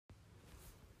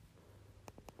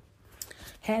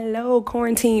Hello,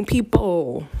 quarantine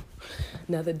people.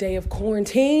 Another day of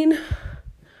quarantine.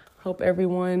 Hope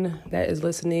everyone that is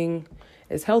listening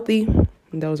is healthy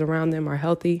and those around them are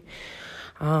healthy.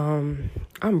 I'm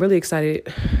really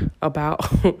excited about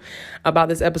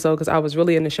this episode because I was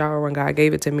really in the shower when God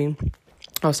gave it to me.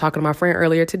 I was talking to my friend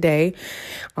earlier today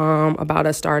about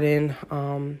us starting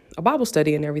a Bible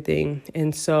study and everything.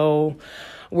 And so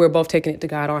we're both taking it to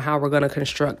God on how we're going to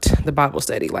construct the Bible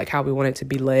study, like how we want it to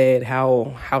be led,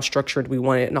 how structured we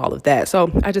want it and all of that.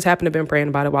 So I just happened to have been praying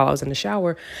about it while I was in the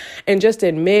shower. And just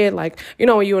in mid, when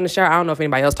you're in the shower, I don't know if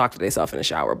anybody else talks to themselves in the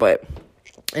shower, but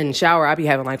in the shower, I be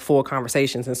having full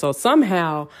conversations. And so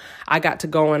somehow I got to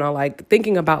going on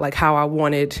thinking about how I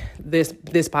wanted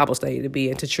this Bible study to be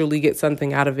and to truly get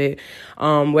something out of it.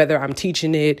 Whether I'm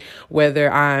teaching it, whether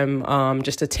I'm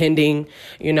just attending,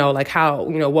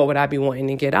 what would I be wanting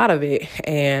to get out of it?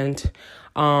 And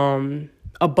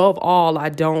above all, I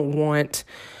don't want,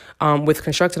 with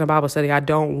constructing a Bible study, I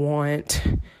don't want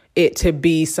it to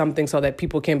be something so that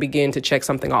people can begin to check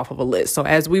something off of a list. So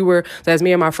as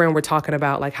me and my friend were talking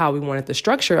about how we wanted the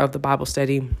structure of the Bible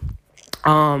study, we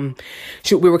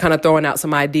were kind of throwing out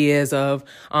some ideas of,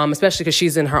 especially because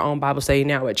she's in her own Bible study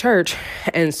now at church.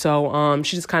 And so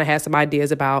she just kind of had some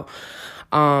ideas about,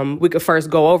 we could first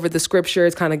go over the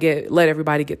scriptures, kind of let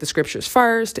everybody get the scriptures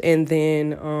first, and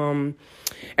then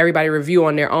everybody review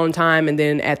on their own time. And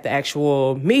then at the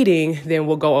actual meeting, then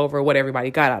we'll go over what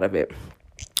everybody got out of it.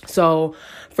 So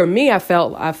for me, I feel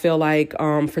like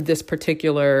for this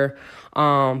particular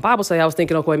Bible study, I was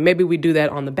thinking, okay, maybe we do that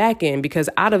on the back end, because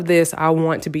out of this, I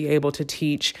want to be able to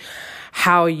teach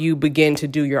how you begin to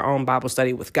do your own Bible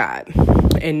study with God,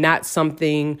 and not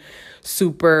something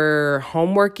super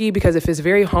homeworky, because if it's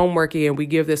very homeworky and we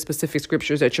give the specific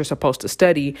scriptures that you're supposed to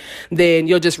study, then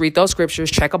you'll just read those scriptures,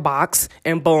 check a box,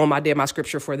 and boom, I did my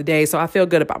scripture for the day. So I feel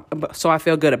good about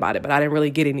it, but I didn't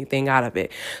really get anything out of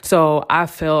it. So I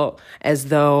felt as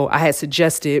though I had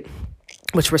suggested,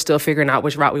 which we're still figuring out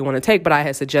which route we want to take, but I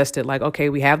had suggested okay,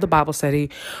 we have the Bible study,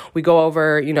 we go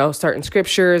over, certain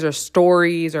scriptures or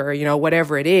stories or,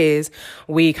 whatever it is.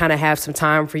 We kind of have some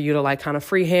time for you to kind of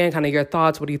freehand, kind of your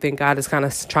thoughts. What do you think God is kind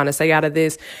of trying to say out of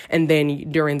this? And then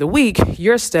during the week,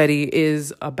 your study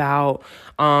is about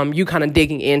you kind of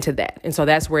digging into that. And so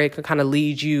that's where it can kind of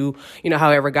lead you,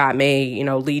 however God may,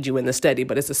 lead you in the study.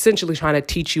 But it's essentially trying to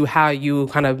teach you how you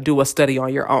kind of do a study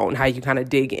on your own, how you kind of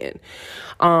dig in.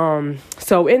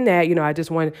 So in that,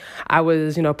 I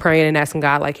was, praying and asking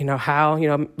God,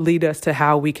 how, lead us to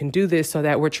how we can do this so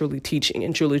that we're truly teaching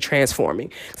and truly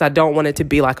transforming. Because I don't want it to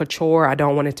be like a chore. I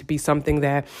don't want it to be something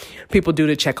that people do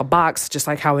to check a box, just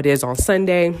like how it is on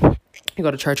Sunday. You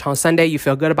go to church on Sunday, you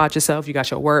feel good about yourself, you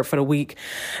got your word for the week,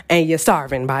 and you're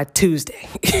starving by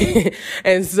Tuesday.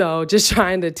 And so just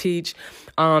trying to teach,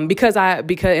 because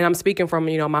and I'm speaking from,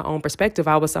 my own perspective.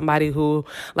 I was somebody who,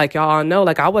 y'all know,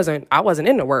 I wasn't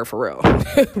in the word for real.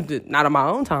 Not on my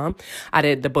own time.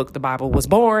 The Bible was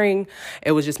boring.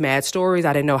 It was just mad stories.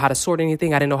 I didn't know how to sort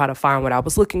anything. I didn't know how to find what I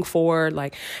was looking for.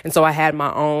 And so I had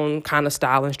my own kind of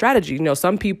style and strategy.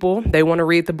 Some people, they want to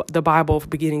read the Bible from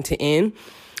beginning to end.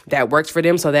 That works for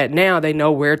them, so that now they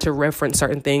know where to reference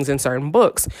certain things in certain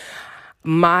books.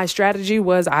 My strategy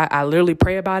was I literally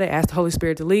pray about it, ask the Holy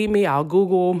Spirit to lead me. I'll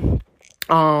Google,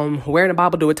 where in the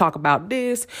Bible do it talk about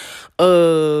this?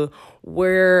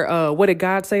 What did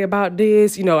God say about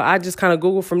this? I just kind of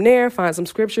Google from there, find some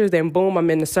scriptures, then boom, I'm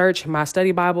in the search. My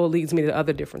study Bible leads me to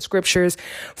other different scriptures.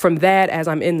 From that, as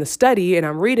I'm in the study and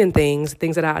I'm reading things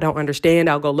that I don't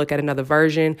understand, I'll go look at another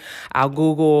version. I'll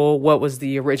Google what was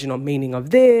the original meaning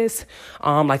of this,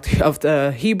 of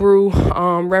the Hebrew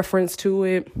reference to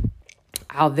it.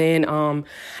 I'll then,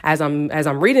 as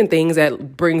I'm reading things,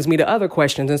 that brings me to other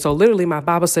questions. And so literally my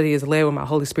Bible study is led with my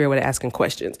Holy Spirit with asking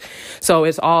questions. So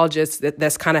it's all just,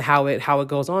 that's kind of how it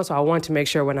goes on. So I wanted to make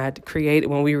sure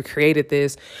when we created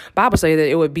this Bible study, that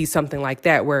it would be something like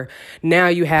that, where now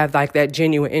you have that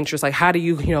genuine interest. How do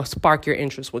you, spark your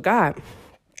interest with God?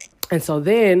 And so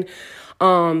then,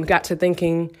 got to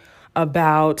thinking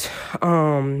about,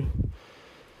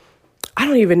 I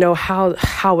don't even know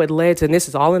how it led to, and this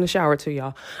is all in the shower too,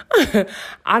 y'all.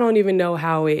 I don't even know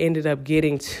how it ended up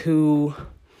getting to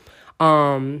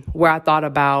where I thought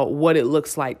about what it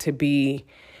looks like to be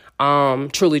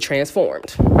truly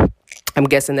transformed. I'm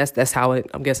guessing that's how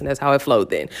it flowed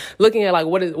then. Looking at like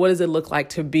what does it look like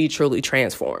to be truly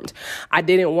transformed? I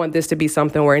didn't want this to be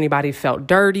something where anybody felt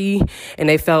dirty and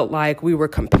they felt like we were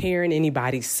comparing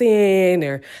anybody's sin,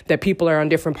 or that people are on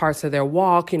different parts of their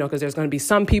walk, because there's going to be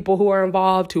some people who are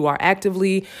involved who are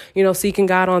actively, seeking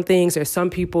God on things. There's some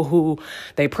people who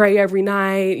they pray every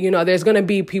night. There's going to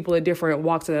be people at different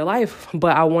walks of their life,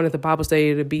 but I wanted the Bible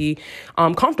study to be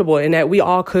comfortable and that we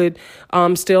all could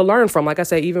still learn from. Like I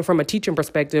said, even from a teaching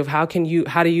perspective, how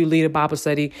do you lead a Bible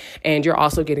study and you're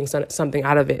also getting something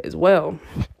out of it as well?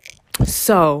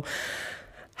 So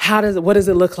what does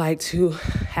it look like to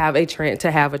have a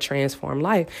transformed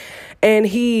life? And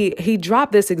he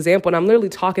dropped this example, and I'm literally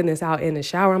talking this out in the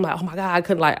shower. I'm like, oh my God, I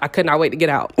could not wait to get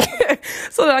out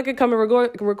so that I could come and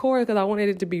record because I wanted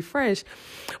it to be fresh.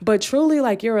 But truly,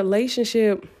 like your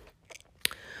relationship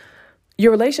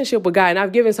with God, and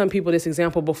I've given some people this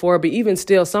example before, but even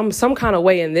still, some kind of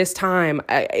way in this time,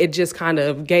 it just kind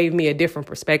of gave me a different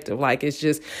perspective. Like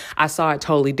I saw it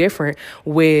totally different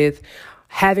with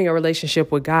having a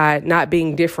relationship with God, not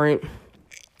being different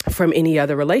from any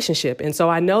other relationship. And so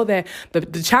I know that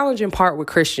the challenging part with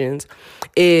Christians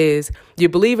is you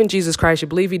believe in Jesus Christ, you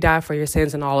believe he died for your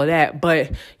sins and all of that,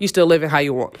 but you still living how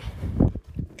you want.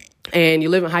 And you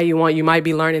live how you want, you might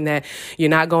be learning that you're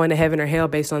not going to heaven or hell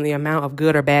based on the amount of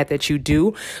good or bad that you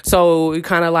do. So you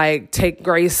kind of like take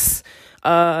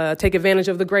advantage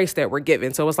of the grace that we're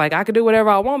given. So it's like, I could do whatever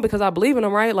I want because I believe in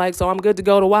them, right? Like, so I'm good to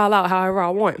go to wild out however I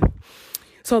want.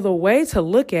 So the way to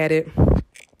look at it,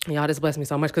 y'all, this blessed me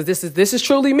so much because this is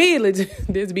truly me.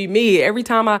 This be me.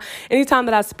 Anytime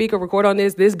that I speak or record on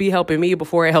this be helping me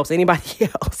before it helps anybody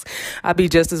else. I'll be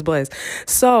just as blessed.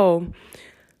 So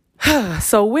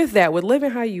with that, with living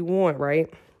how you want, right?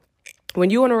 When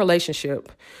you're in a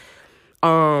relationship,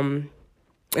 and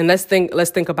let's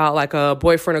think about like a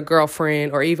boyfriend or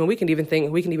girlfriend, or even we can even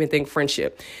think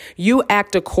friendship. You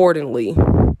act accordingly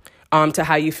to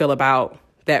how you feel about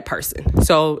that person.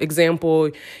 So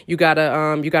example, you got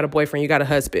a boyfriend, you got a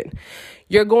husband.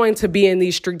 You're going to be in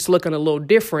these streets looking a little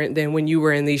different than when you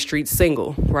were in these streets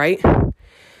single, right?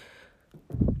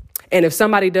 And if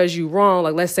somebody does you wrong,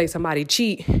 like let's say somebody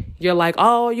cheat, you're like,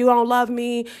 oh, you don't love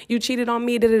me, you cheated on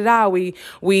me,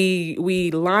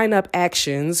 We line up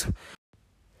actions.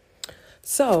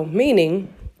 So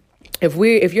meaning if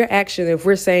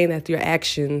we're saying that your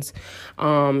actions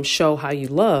show how you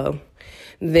love,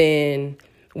 then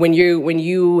if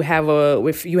you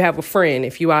have a friend,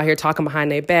 if you out here talking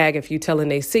behind their back, if you telling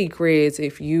their secrets,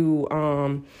 if you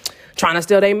trying to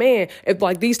steal their man, if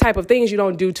like these type of things you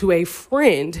don't do to a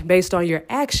friend based on your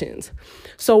actions.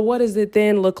 So what does it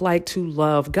then look like to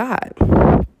love God?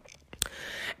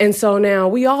 And so now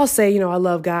we all say, I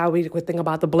love God. We think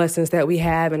about the blessings that we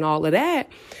have and all of that.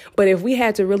 But if we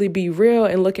had to really be real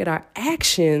and look at our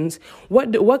actions,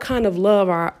 what kind of love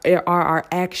are our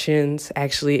actions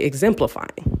actually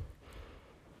exemplifying?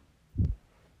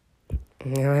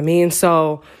 You know what I mean?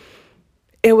 So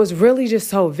it was really just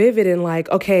so vivid and like,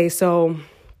 okay, so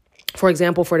for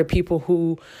example, for the people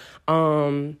who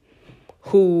don't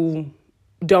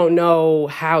know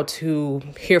how to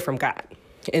hear from God.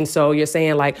 And so you're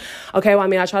saying like, okay, well, I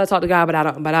mean, I try to talk to God,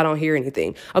 but I don't hear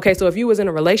anything. Okay. So if you was in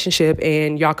a relationship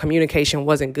and y'all communication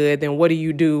wasn't good, then what do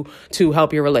you do to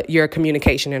help your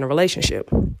communication in a relationship?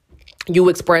 You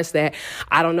express that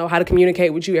I don't know how to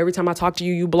communicate with you. Every time I talk to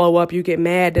you, you blow up, you get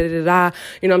mad, You know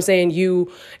what I'm saying?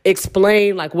 You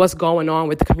explain like what's going on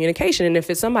with the communication. And if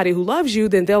it's somebody who loves you,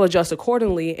 then they'll adjust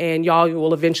accordingly and y'all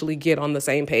will eventually get on the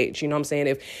same page. You know what I'm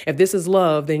saying? If this is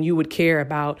love, then you would care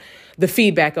about the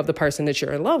feedback of the person that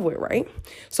you're in love with, right?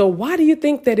 So why do you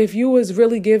think that if you was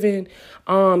really giving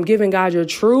God your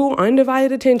true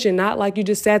undivided attention, not like you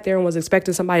just sat there and was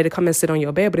expecting somebody to come and sit on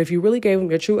your bed, but if you really gave him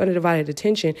your true undivided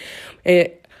attention,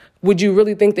 would you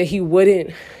really think that he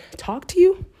wouldn't talk to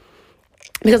you?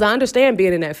 Because I understand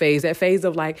being in that phase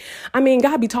of like, I mean,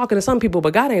 God be talking to some people,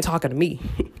 but God ain't talking to me.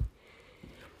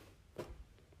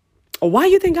 Why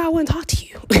you think God wouldn't talk to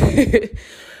you?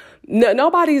 No,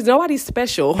 nobody's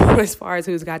special as far as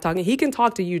who's God talking. He can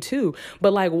talk to you too,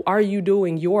 but like, are you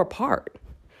doing your part?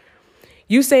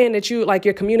 You saying that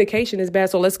your communication is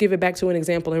bad. So let's give it back to an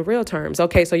example in real terms.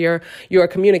 Okay, so your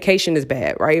communication is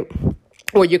bad, right?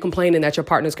 Or you're complaining that your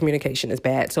partner's communication is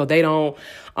bad. So they don't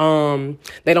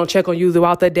check on you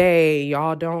throughout the day.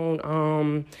 Y'all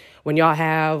don't, when y'all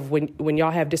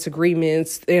have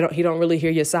disagreements, he don't really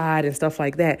hear your side and stuff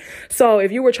like that. So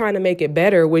if you were trying to make it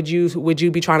better, would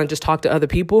you be trying to just talk to other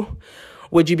people?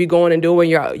 Would you be going and doing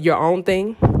your own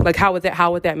thing? Like, how would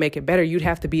that make it better? You'd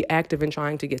have to be active in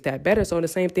trying to get that better. So the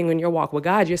same thing in your walk with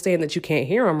God, you're saying that you can't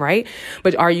hear him, right?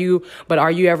 But have you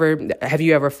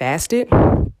ever fasted?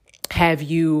 Have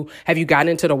you gotten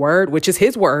into the word, which is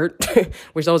his word,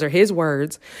 which those are his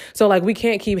words. So like, we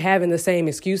can't keep having the same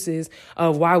excuses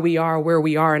of why we are where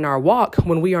we are in our walk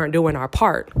when we aren't doing our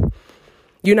part.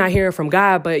 You're not hearing from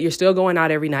God, but you're still going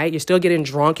out every night. You're still getting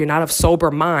drunk. You're not of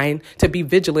sober mind to be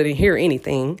vigilant and hear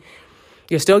anything.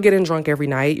 You're still getting drunk every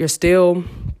night. You're still,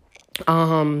 you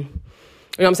know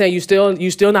what I'm saying? You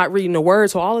still not reading the word.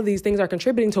 So all of these things are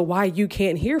contributing to why you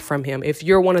can't hear from him. If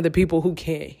you're one of the people who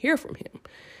can't hear from him,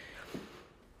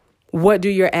 what do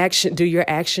your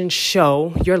actions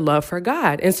show your love for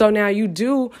God? And so now you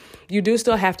do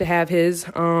still have to have his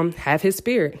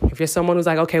spirit. If you're someone who's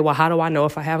like, okay, well, how do I know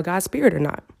if I have God's spirit or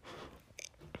not?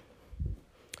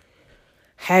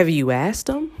 Have you asked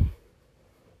him?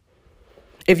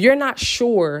 If you're not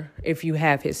sure if you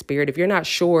have his spirit, if you're not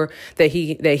sure that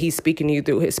he's speaking to you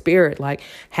through his spirit, like,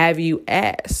 have you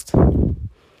asked? And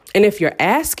if you're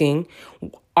asking,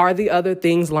 are the other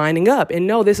things lining up? And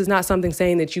no, this is not something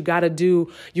saying that you got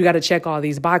to check all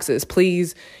these boxes.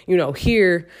 Please,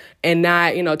 hear and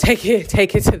not, take it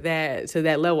to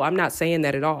that level. I'm not saying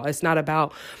that at all. It's not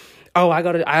about, oh, I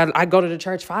go to the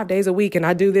church 5 days a week and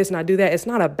I do this and I do that. It's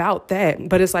not about that.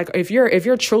 But it's like, if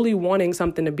you're truly wanting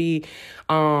something to be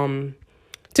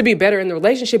better in the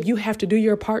relationship, you have to do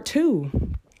your part too.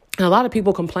 And a lot of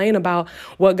people complain about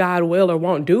what God will or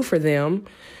won't do for them.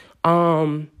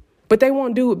 But they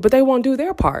won't do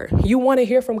their part. You want to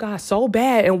hear from God so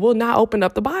bad and will not open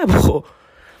up the Bible.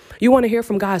 You want to hear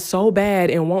from God so bad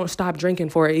and won't stop drinking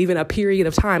for even a period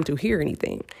of time to hear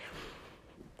anything.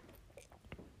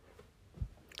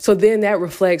 So then that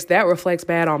reflects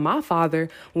bad on my father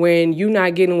when you're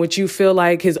not getting what you feel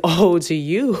like is owed to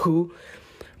you.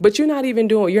 But you're not even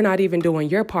doing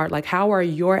your part. Like, how are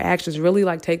your actions? Really,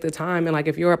 like, take the time. And like,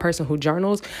 if you're a person who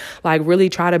journals, like, really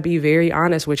try to be very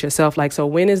honest with yourself. Like, so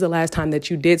when is the last time that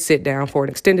you did sit down for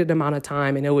an extended amount of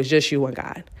time and it was just you and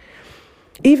God?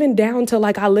 Even down to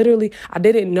like, I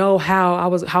didn't know how I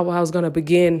was going to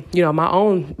begin, my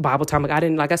own Bible time.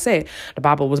 Like I said, the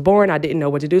Bible was boring. I didn't know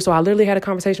what to do. So I literally had a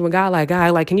conversation with God,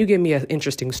 like, can you give me an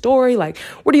interesting story? Like,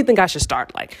 where do you think I should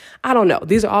start? Like, I don't know.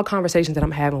 These are all conversations that I'm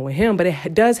having with him, but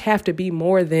it does have to be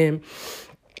more than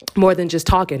just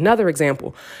talking. Another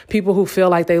example, people who feel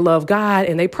like they love God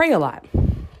and they pray a lot.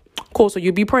 Cool. So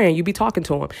you be praying, you be talking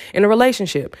to him in a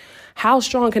relationship. How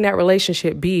strong can that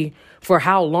relationship be for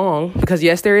how long? Because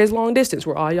yes, there is long distance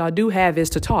where all y'all do have is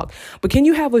to talk. But can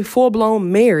you have a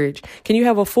full-blown marriage? Can you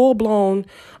have a full-blown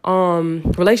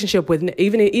relationship with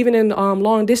even in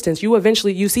long distance?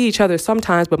 You see each other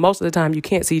sometimes, but most of the time you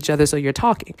can't see each other. So you're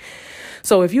talking.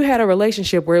 So if you had a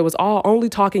relationship where it was all only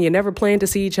talking, you never planned to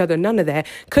see each other, none of that,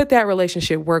 could that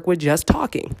relationship work with just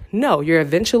talking? No, you're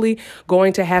eventually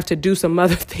going to have to do some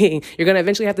other thing. You're going to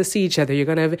eventually have to see each other. You're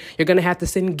going to have to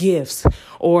send gifts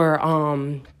or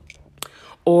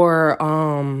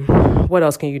what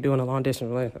else can you do in a long distance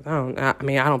relationship?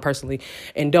 I don't personally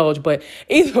indulge, but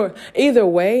either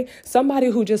way,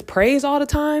 somebody who just prays all the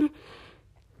time,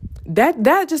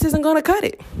 that just isn't going to cut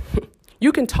it.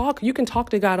 You can talk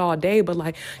to God all day, but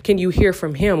like, can you hear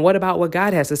from him? What about what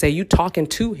God has to say? You talking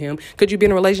to him. Could you be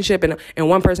in a relationship and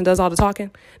one person does all the talking?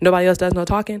 Nobody else does no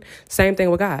talking? Same thing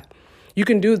with God. You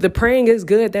can do the praying is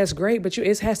good. That's great. But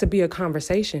it has to be a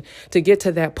conversation to get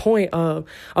to that point of,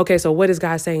 okay, so what is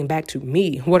God saying back to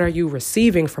me? What are you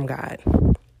receiving from God?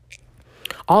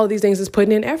 All of these things is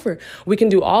putting in effort. We can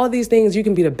do all of these things. You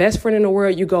can be the best friend in the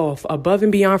world. You go above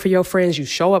and beyond for your friends. You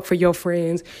show up for your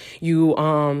friends. You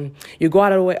go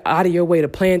out of your way to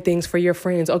plan things for your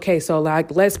friends. Okay, so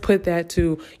like, let's put that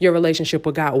to your relationship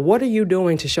with God. What are you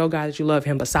doing to show God that you love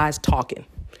him besides talking?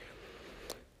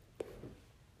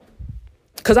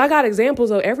 Because I got examples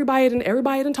of everybody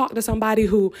didn't talk to somebody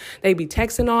who they be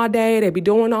texting all day. They be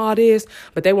doing all this,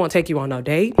 but they won't take you on no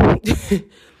date.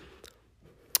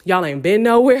 Y'all ain't been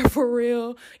nowhere for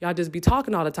real. Y'all just be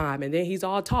talking all the time. And then he's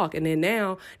all talk. And then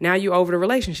now you over the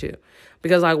relationship.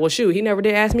 Because like, well, shoot, he never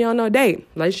did ask me on no date.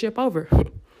 Relationship over.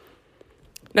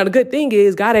 Now, the good thing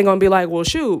is God ain't going to be like, well,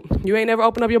 shoot, you ain't never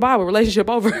opened up your Bible. Relationship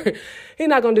over. He's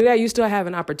not going to do that. You still have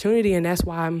an opportunity. And that's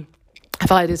why I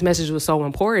feel like this message was so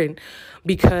important,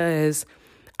 because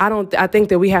I think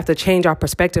that we have to change our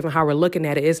perspective and how we're looking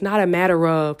at it. It's not a matter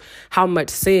of how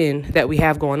much sin that we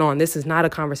have going on. This is not a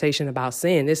conversation about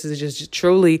sin. This is just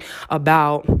truly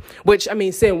about, which, I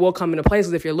mean, sin will come into place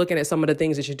if you're looking at some of the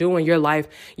things that you're doing. Your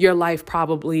life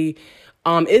probably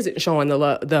isn't showing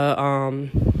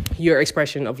your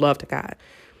expression of love to God.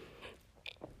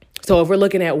 So if we're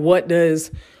looking at what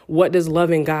does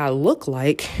loving God look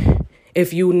like,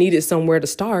 if you needed somewhere to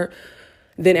start,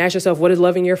 then ask yourself, what does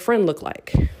loving your friend look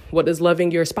like? What does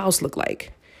loving your spouse look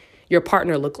like? Your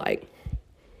partner look like?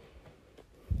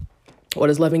 What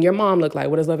does loving your mom look like?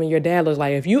 What does loving your dad look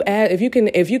like? If you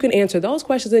can answer those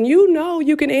questions, then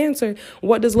you can answer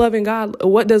what does loving God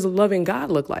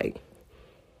look like?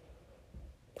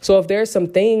 So if there's some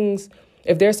things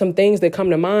that come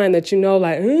to mind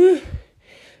that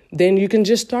then you can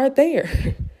just start there.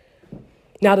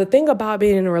 Now, the thing about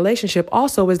being in a relationship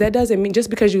also is that doesn't mean just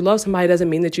because you love somebody doesn't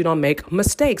mean that you don't make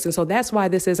mistakes. And so that's why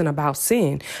this isn't about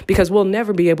sin, because we'll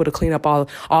never be able to clean up all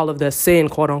of the sin,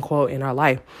 quote unquote, in our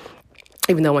life.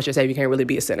 Even though once you're saved, you can't really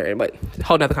be a sinner, but a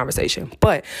whole nother conversation.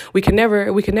 But we can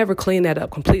never clean that up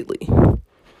completely.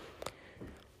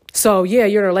 So yeah,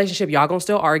 you're in a relationship, y'all gonna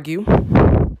still argue.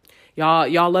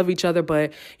 Y'all love each other,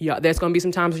 but there's gonna be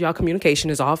some times where y'all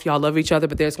communication is off. Y'all love each other,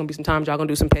 but there's gonna be some times y'all gonna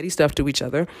do some petty stuff to each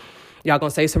other. Y'all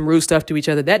gonna say some rude stuff to each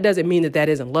other. That doesn't mean that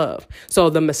isn't love. So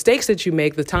the mistakes that you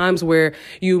make, the times where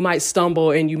you might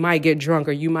stumble and you might get drunk,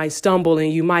 or you might stumble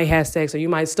and you might have sex, or you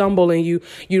might stumble and you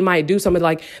might do something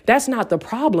like, that's not the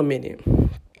problem in it.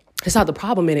 It's not the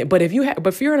problem in it. But if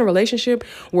you're in a relationship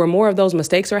where more of those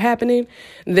mistakes are happening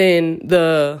than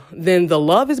the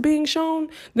love is being shown,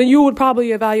 then you would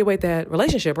probably evaluate that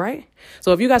relationship, right?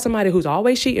 So if you got somebody who's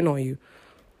always cheating on you,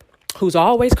 who's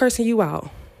always cursing you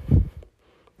out,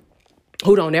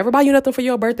 who don't ever buy you nothing for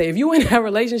your birthday, if you in that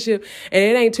relationship and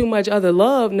it ain't too much no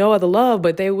other love,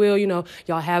 but they will,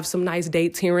 y'all have some nice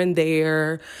dates here and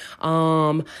there.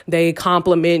 They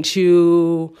compliment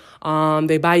you.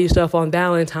 They buy you stuff on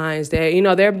Valentine's Day.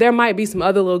 There might be some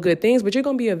other little good things, but you're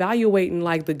going to be evaluating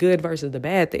like the good versus the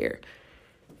bad there.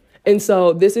 And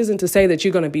so this isn't to say that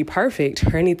you're going to be perfect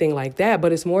or anything like that,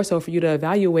 but it's more so for you to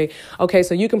evaluate. Okay,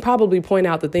 so you can probably point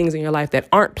out the things in your life that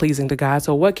aren't pleasing to God.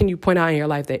 So what can you point out in your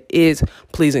life that is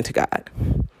pleasing to God?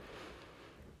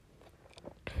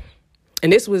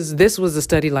 And this was a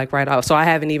study like right off. So I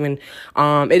haven't even,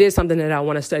 it is something that I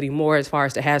want to study more as far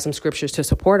as to have some scriptures to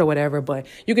support or whatever, but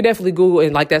you could definitely Google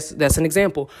and like, that's an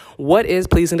example. What is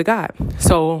pleasing to God?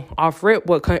 So off rip,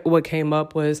 what came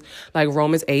up was like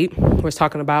Romans 8 was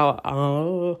talking about,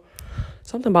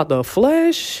 something about the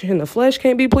flesh, and the flesh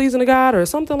can't be pleasing to God or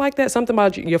something like that. Something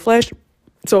about your flesh.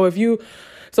 So if you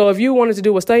wanted to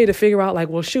do a study to figure out like,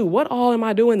 well, shoot, what all am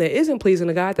I doing that isn't pleasing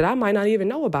to God that I might not even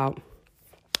know about?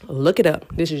 Look it up.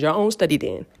 This is your own study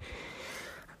then.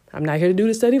 I'm not here to do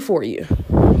the study for you,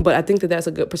 but I think that that's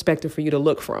a good perspective for you to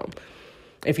look from.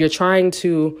 If you're trying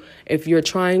to,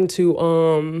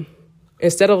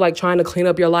 instead of like trying to clean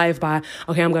up your life by,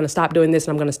 okay, I'm going to stop doing this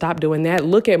and I'm going to stop doing that,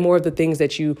 look at more of the things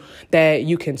that you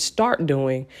can start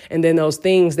doing. And then those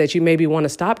things that you maybe want to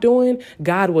stop doing,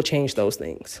 God will change those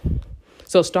things.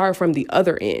 So start from the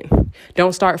other end.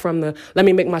 Don't start from let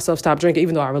me make myself stop drinking,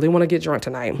 even though I really want to get drunk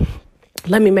tonight.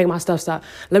 Let me make myself stop.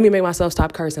 Let me make myself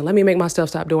stop cursing. Let me make myself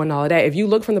stop doing all of that. If you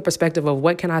look from the perspective of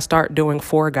what can I start doing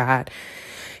for God,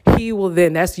 He will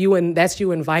then, that's you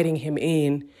inviting Him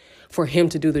in for Him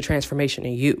to do the transformation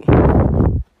in you.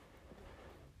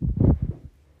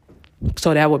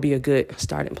 So that would be a good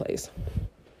starting place.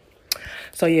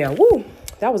 So yeah,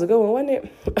 that was a good one,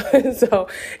 wasn't it? So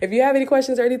if you have any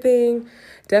questions or anything,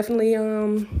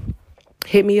 definitely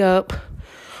hit me up.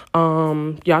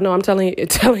 Y'all know I'm telling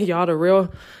y'all the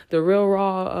real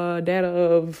raw data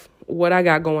of what I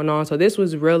got going on. So this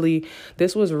was really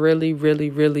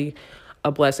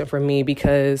a blessing for me,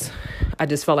 because I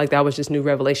just felt like that was just new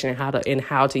revelation in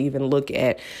how to even look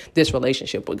at this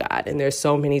relationship with God. And there's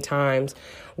so many times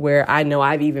where I know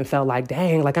I've even felt like,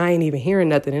 dang, like I ain't even hearing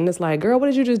nothing. And it's like, girl, what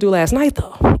did you just do last night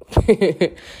though?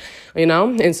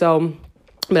 And so,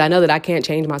 but I know that I can't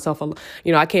change myself.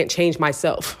 I can't change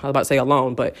myself. I was about to say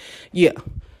alone, but yeah,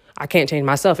 I can't change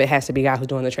myself. It has to be God who's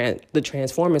doing the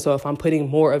transforming. So if I'm putting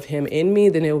more of Him in me,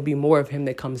 then it will be more of Him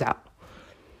that comes out.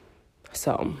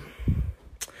 So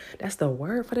that's the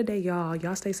word for the day, y'all.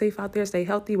 Y'all stay safe out there. Stay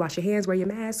healthy. Wash your hands. Wear your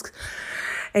masks.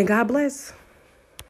 And God bless.